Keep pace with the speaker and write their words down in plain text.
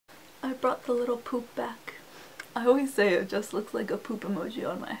brought the little poop back. I always say it just looks like a poop emoji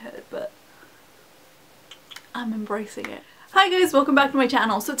on my head, but I'm embracing it. Hi guys, welcome back to my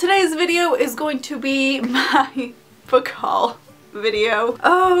channel. So today's video is going to be my book haul video.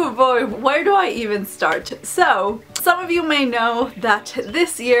 Oh boy, where do I even start? So, some of you may know that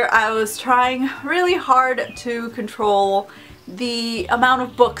this year I was trying really hard to control the amount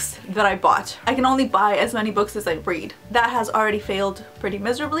of books that I bought. I can only buy as many books as I read. That has already failed pretty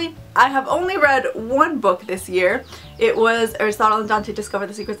miserably. I have only read one book this year. It was Aristotle and Dante Discover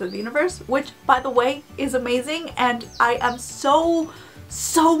the Secrets of the Universe, which, by the way, is amazing, and I am so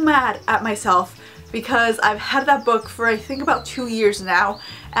mad at myself because I've had that book for I think about 2 years now,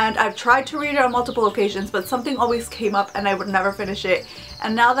 and I've tried to read it on multiple occasions, but something always came up and I would never finish it.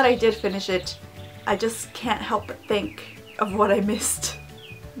 And now that I did finish it, I just can't help but think of what I missed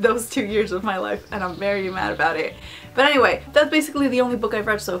those 2 years of my life, and I'm very mad about it. But anyway, that's basically the only book I've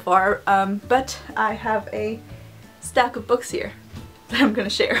read so far, but I have a stack of books here that I'm gonna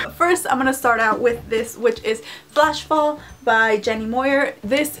share. First, I'm gonna start out with this, which is FLASHFALL by Jenny Moyer.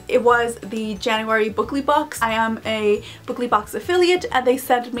 It was the January BooklyBox. I am a BooklyBox affiliate, and they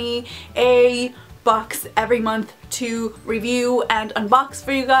sent me a box every month to review and unbox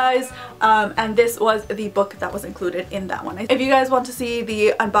for you guys, and this was the book that was included in that one. If you guys want to see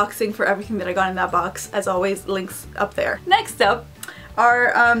the unboxing for everything that I got in that box, as always, links up there. Next up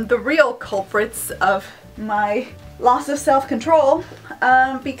are the real culprits of my loss of self-control,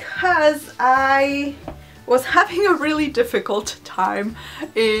 because I was having a really difficult time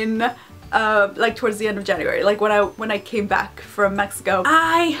in like towards the end of January, like when I came back from Mexico.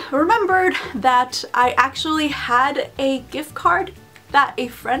 I remembered that I actually had a gift card that a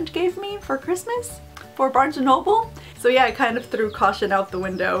friend gave me for Christmas for Barnes & Noble. So yeah, I kind of threw caution out the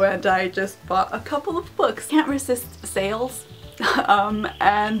window and I just bought a couple of books. Can't resist sales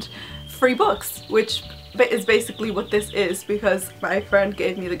and free books, which is basically what this is because my friend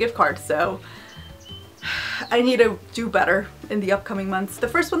gave me the gift card, so I need to do better in the upcoming months. The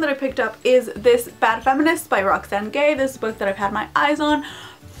first one that I picked up is this Bad Feminist by Roxanne Gay. This is a book that I've had my eyes on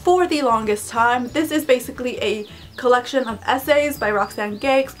for the longest time. This is basically a collection of essays by Roxanne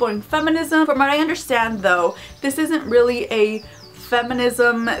Gay exploring feminism. From what I understand though, this isn't really a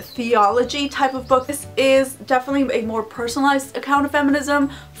feminism theology type of book. This is definitely a more personalized account of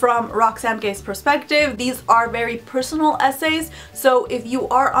feminism from Roxanne Gay's perspective. These are very personal essays, so if you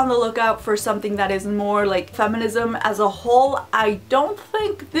are on the lookout for something that is more like feminism as a whole, I don't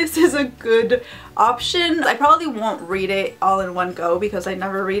think this is a good option. I probably won't read it all in one go because I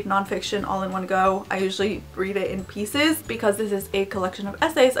never read nonfiction all in one go. I usually read it in pieces. Because this is a collection of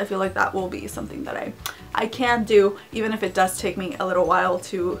essays, I feel like that will be something that I can do, even if it does take me a little while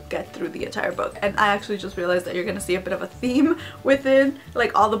to get through the entire book. And I actually just realized that you're gonna see a bit of a theme within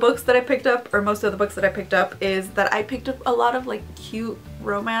like all the books that I picked up, or most of the books that I picked up, is that I picked up a lot of like cute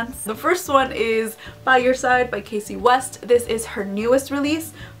romance. The first one is By Your Side by Kasie West. This is her newest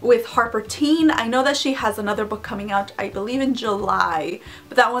release with Harper Teen. I know that she has another book coming out, I believe in July,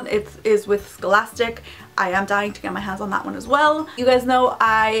 but that one is with Scholastic. I am dying to get my hands on that one as well. You guys know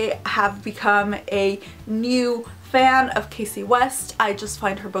I have become a new fan of Kasie West. I just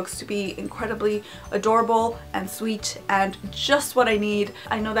find her books to be incredibly adorable and sweet and just what I need.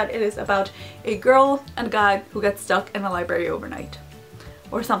 I know that it is about a girl and a guy who gets stuck in a library overnight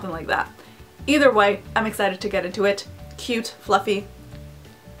or something like that. Either way, I'm excited to get into it. Cute, fluffy,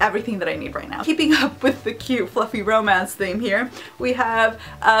 everything that I need right now. Keeping up with the cute fluffy romance theme here, we have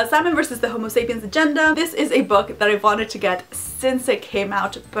Simon vs. the Homo Sapiens Agenda. This is a book that I've wanted to get since it came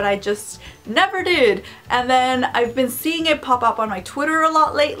out, but I just never did. And then I've been seeing it pop up on my Twitter a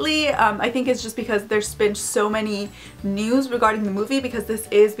lot lately. I think it's just because there's been so many news regarding the movie, because this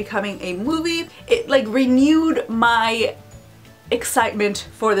is becoming a movie. It like renewed my excitement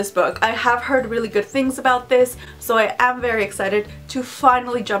for this book. I have heard really good things about this, so I am very excited to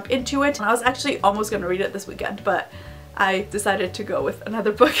finally jump into it. And I was actually almost gonna read it this weekend, but I decided to go with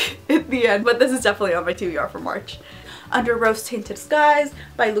another book at the end, but this is definitely on my TBR for March. Under Rose-Tainted Skies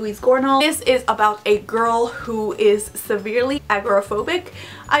by Louise Gornall. This is about a girl who is severely agoraphobic,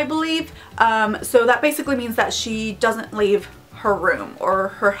 I believe. So that basically means that she doesn't leave her room or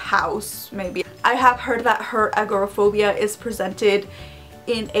her house, maybe. I have heard that her agoraphobia is presented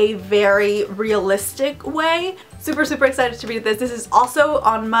in a very realistic way. Super excited to read this. This is also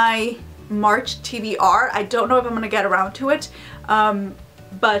on my March TBR. I don't know if I'm gonna get around to it,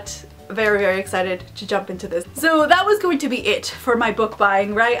 but very excited to jump into this. So that was going to be it for my book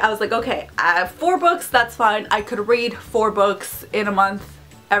buying, right? I was like, okay, I have 4 books, that's fine. I could read 4 books in a month,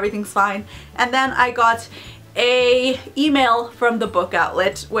 everything's fine. And then I got a email from the book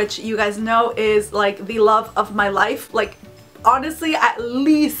outlet, which you guys know is like the love of my life. Like honestly, at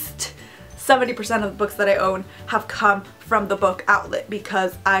least 70% of the books that I own have come from the book outlet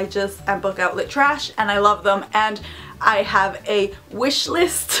because I just am book outlet trash and I love them, and I have a wish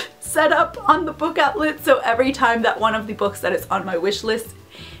list set up on the book outlet, so every time that one of the books that is on my wish list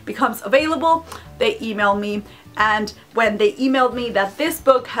becomes available, they email me, and when they emailed me that this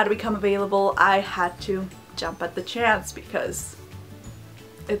book had become available, I had to jump at the chance because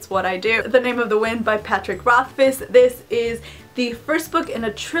it's what I do. The Name of the Wind by Patrick Rothfuss. This is the first book in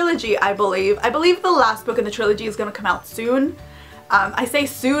a trilogy, I believe. I believe the last book in the trilogy is going to come out soon. I say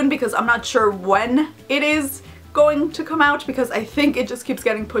soon because I'm not sure when it is going to come out because I think it just keeps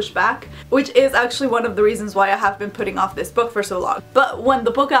getting pushed back, which is actually one of the reasons why I have been putting off this book for so long. But when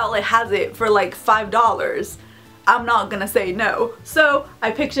the book outlet has it for like $5, I'm not gonna say no. So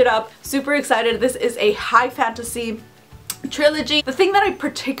I picked it up, super excited. This is a high fantasy trilogy. The thing that I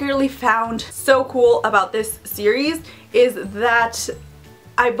particularly found so cool about this series is that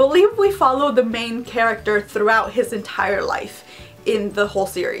I believe we follow the main character throughout his entire life in the whole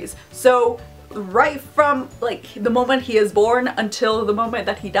series. So right from like the moment he is born until the moment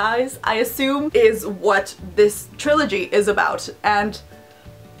that he dies, I assume, is what this trilogy is about, and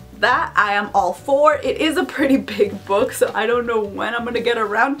that I am all for. It is a pretty big book, so I don't know when I'm gonna get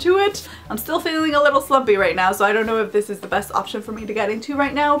around to it. I'm still feeling a little slumpy right now, so I don't know if this is the best option for me to get into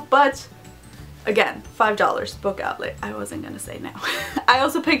right now, but again, $5 book outlet. I wasn't gonna say no. I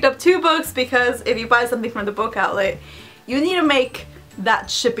also picked up 2 books because if you buy something from the book outlet, you need to make that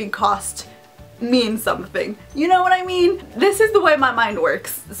shipping cost mean something. You know what I mean? This is the way my mind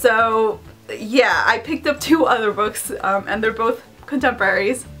works. So yeah, I picked up 2 other books and they're both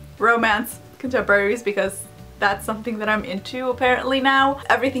contemporaries, romance contemporaries, because that's something that I'm into apparently now.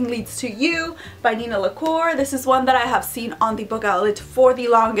 Everything Leads to You by Nina LaCour. This is one that I have seen on the book outlet for the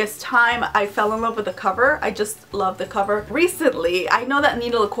longest time. I fell in love with the cover. I just love the cover. Recently, I know that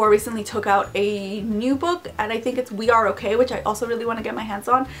Nina LaCour recently took out a new book, and I think it's We Are Okay, which I also really want to get my hands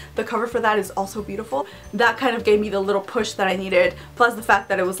on. The cover for that is also beautiful. That kind of gave me the little push that I needed, plus the fact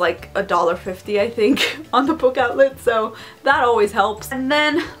that it was like $1.50 I think on the book outlet, so that always helps. And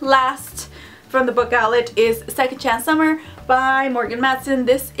then last from the book outlet is Second Chance Summer by Morgan Matson.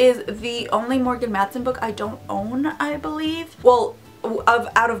 This is the only Morgan Matson book I don't own, I believe. Well,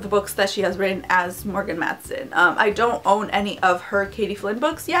 out of the books that she has written as Morgan Matson. I don't own any of her Katie Flynn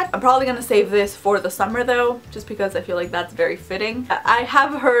books yet. I'm probably gonna save this for the summer though, just because I feel like that's very fitting. I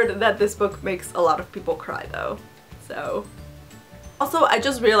have heard that this book makes a lot of people cry though, so. Also, I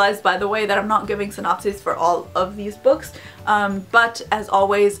just realized, by the way, that I'm not giving synopses for all of these books, but as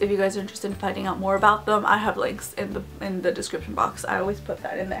always, if you guys are interested in finding out more about them, I have links in the description box. I always put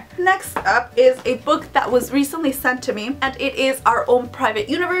that in there. Next up is a book that was recently sent to me, and it is Our Own Private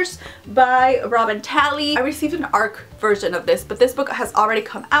Universe by Robin Talley. I received an ARC version of this, but this book has already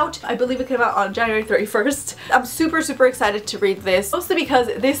come out. I believe it came out on January 31st. I'm super excited to read this, mostly because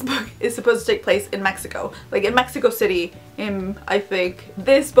this book is supposed to take place in Mexico, like in Mexico City, I think.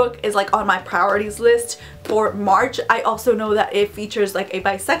 This book is like on my priorities list for March. I also know that it features like a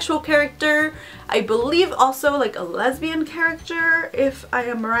bisexual character, I believe also like a lesbian character, if I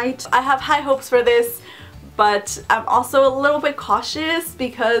am right. I have high hopes for this, but I'm also a little bit cautious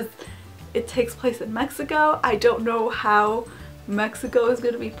because it takes place in Mexico. I don't know how Mexico is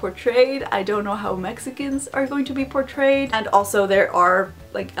going to be portrayed. I don't know how Mexicans are going to be portrayed, and also there are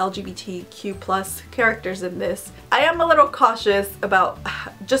like LGBTQ plus characters in this. I am a little cautious about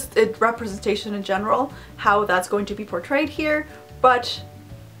just representation in general, how that's going to be portrayed here, but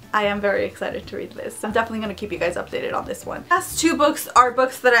I am very excited to read this. I'm definitely going to keep you guys updated on this one. Last 2 books are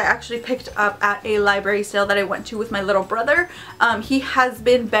books that I actually picked up at a library sale that I went to with my little brother. He has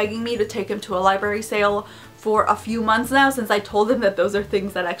been begging me to take him to a library sale for a few months now, since I told him that those are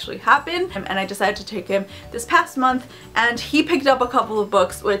things that actually happen, and I decided to take him this past month, and he picked up a couple of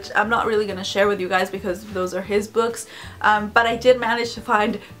books which I'm not really going to share with you guys because those are his books, but I did manage to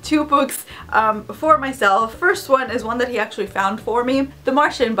find 2 books for myself. First one is one that he actually found for me, The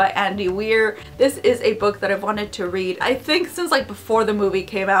Martian by Andy Weir. This is a book that I've wanted to read, I think since like before the movie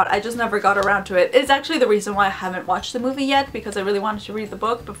came out. I just never got around to it. It's actually the reason why I haven't watched the movie yet, because I really wanted to read the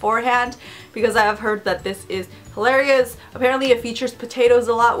book beforehand, because I have heard that this is hilarious. Apparently it features potatoes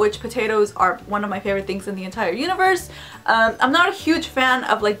a lot, which potatoes are one of my favorite things in the entire universe. I'm not a huge fan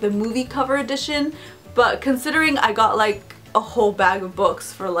of like the movie cover edition, but considering I got like a whole bag of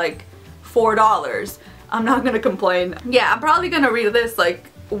books for like $4, I'm not gonna complain. Yeah, I'm probably gonna read this like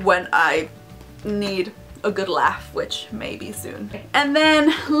when I need a good laugh, which may be soon. And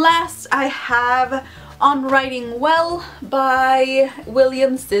then last I have on Writing Well by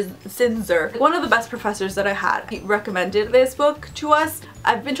William Zinsser. One of the best professors that I had. He recommended this book to us.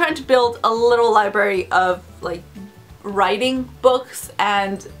 I've been trying to build a little library of like writing books,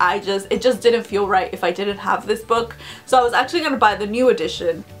 and it just didn't feel right if I didn't have this book. So I was actually going to buy the new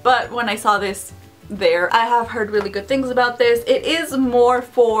edition, but when I saw this there, I have heard really good things about this. It is more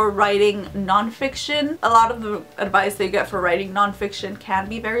for writing nonfiction. A lot of the advice that you get for writing nonfiction can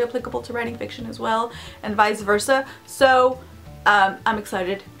be very applicable to writing fiction as well, and vice versa. So I'm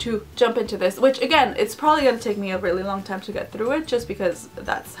excited to jump into this, which again, it's probably going to take me a really long time to get through it, just because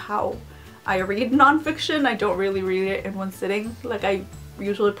that's how I read nonfiction. I don't really read it in one sitting. Like, I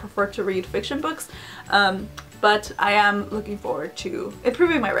usually prefer to read fiction books. But I am looking forward to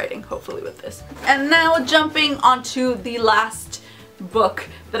improving my writing, hopefully, with this. And now jumping onto the last book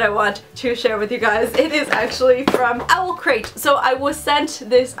that I want to share with you guys. It is actually from Owlcrate. So I was sent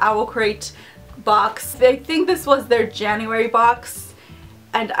this Owlcrate box. I think this was their January box,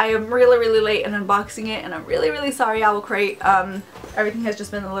 and I am really late in unboxing it, and I'm really sorry, Owlcrate. Everything has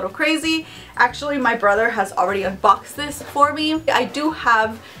just been a little crazy. Actually, my brother has already unboxed this for me. I do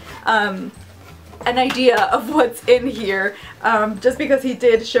have an idea of what's in here, just because he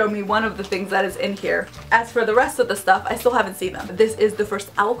did show me one of the things that is in here. As for the rest of the stuff, I still haven't seen them. This is the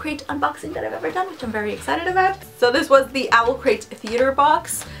first Owlcrate unboxing that I've ever done, which I'm very excited about. So this was the Owlcrate Theater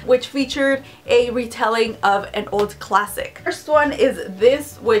box, which featured a retelling of an old classic. First one is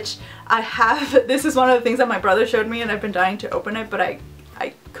this, which I have. This is one of the things that my brother showed me, and I've been dying to open it, but I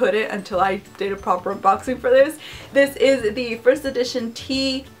couldn't until I did a proper unboxing for this. This is the first edition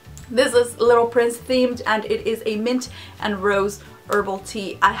tea. This is Little Prince themed, and it is a mint and rose herbal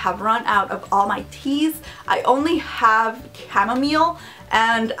tea. I have run out of all my teas. I only have chamomile,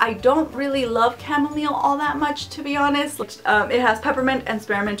 and I don't really love chamomile all that much, to be honest. It has peppermint and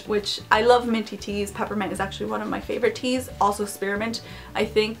spearmint, which I love minty teas. Peppermint is actually one of my favorite teas. Also spearmint, I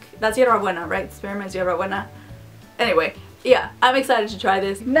think. That's hierbabuena, right? Spearmint is hierbabuena. Anyway, yeah, I'm excited to try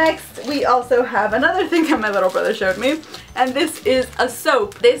this. Next, we also have another thing that my little brother showed me, and this is a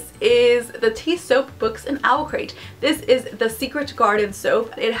soap. This is the TEASOAPBOOKS and Owlcrate. This is the Secret Garden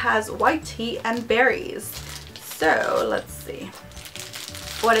soap. It has white tea and berries. So let's see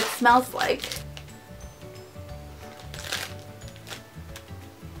what it smells like.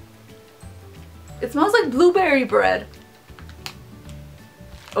 It smells like blueberry bread.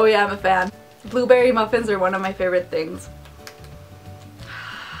 Oh yeah, I'm a fan. Blueberry muffins are one of my favorite things.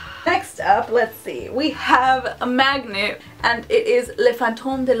 Next up, let's see, we have a magnet, and it is Le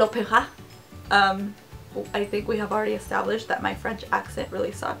Fantôme de l'Opéra. I think we have already established that my French accent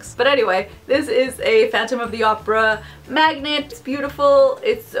really sucks. But anyway, this is a Phantom of the Opera magnet. It's beautiful.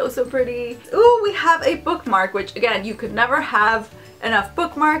 It's so pretty. Ooh, we have a bookmark, which again, you could never have enough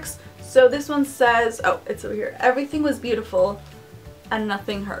bookmarks. So this one says, oh, it's over here. Everything was beautiful and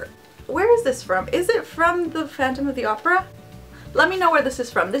nothing hurt. Where is this from? Is it from the Phantom of the Opera? Let me know where this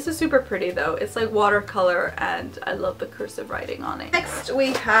is from. This is super pretty though. It's like watercolor, and I love the cursive writing on it. Next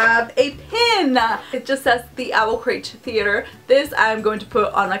we have a pin. It just says the Owlcrate Theater. This I'm going to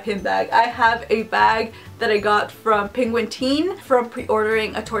put on my pin bag. I have a bag that I got from Penguin Teen from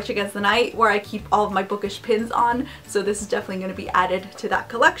pre-ordering A Torch Against the Night, where I keep all of my bookish pins on. So this is definitely going to be added to that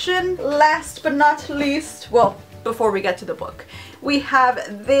collection. Last but not least, well, before we get to the book, we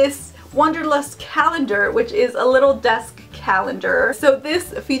have this Wanderlust Calendar, which is a little desk calendar. So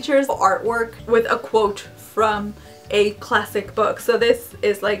this features artwork with a quote from a classic book. So this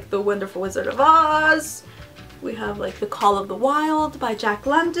is like The Wonderful Wizard of Oz. We have like The Call of the Wild by Jack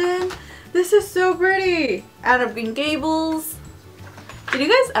London. This is so pretty. Anne of Green Gables. Did you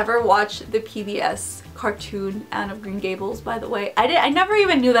guys ever watch the PBS cartoon Anne of Green Gables, by the way? I never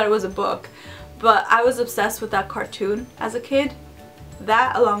even knew that it was a book, but I was obsessed with that cartoon as a kid.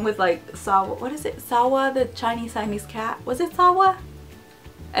 That, along with like Sawa, what is it? Sawa, the Chinese Siamese cat. Was it Sawa?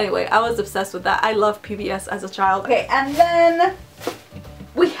 Anyway, I was obsessed with that. I loved PBS as a child. Okay, and then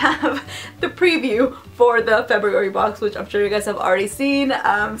we have the preview for the February box, which I'm sure you guys have already seen.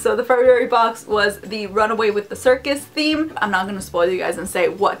 So the February box was the Runaway with the Circus theme. I'm not going to spoil you guys and say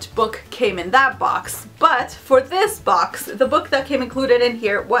what book came in that box, but for this box, the book that came included in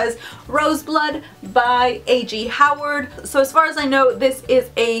here was ROSEBLOOD by A.G. Howard. So as far as I know, this is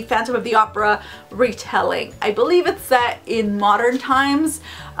a Phantom of the Opera retelling. I believe it's set in modern times.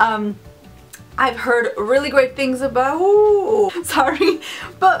 I've heard really great things about, sorry,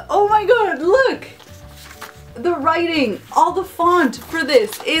 but oh my god, look! The writing, all the font for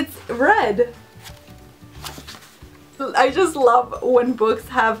this, it's red. I just love when books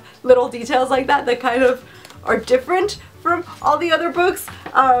have little details like that that kind of are different from all the other books.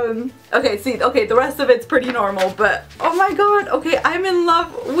 Okay, see, okay, the rest of it's pretty normal, but oh my god, okay, I'm in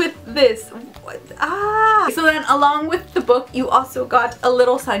love with this. What? Ah! So then along with the book, you also got a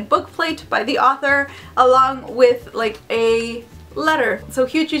little signed book plate by the author, along with like a letter. So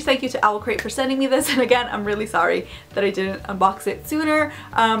huge thank you to Owlcrate for sending me this, and again, I'm really sorry that I didn't unbox it sooner,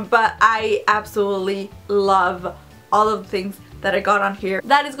 but I absolutely love all of the things that I got on here.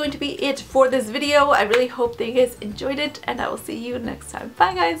 That is going to be it for this video. I really hope that you guys enjoyed it, and I will see you next time.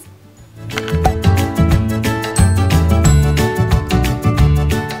 Bye guys!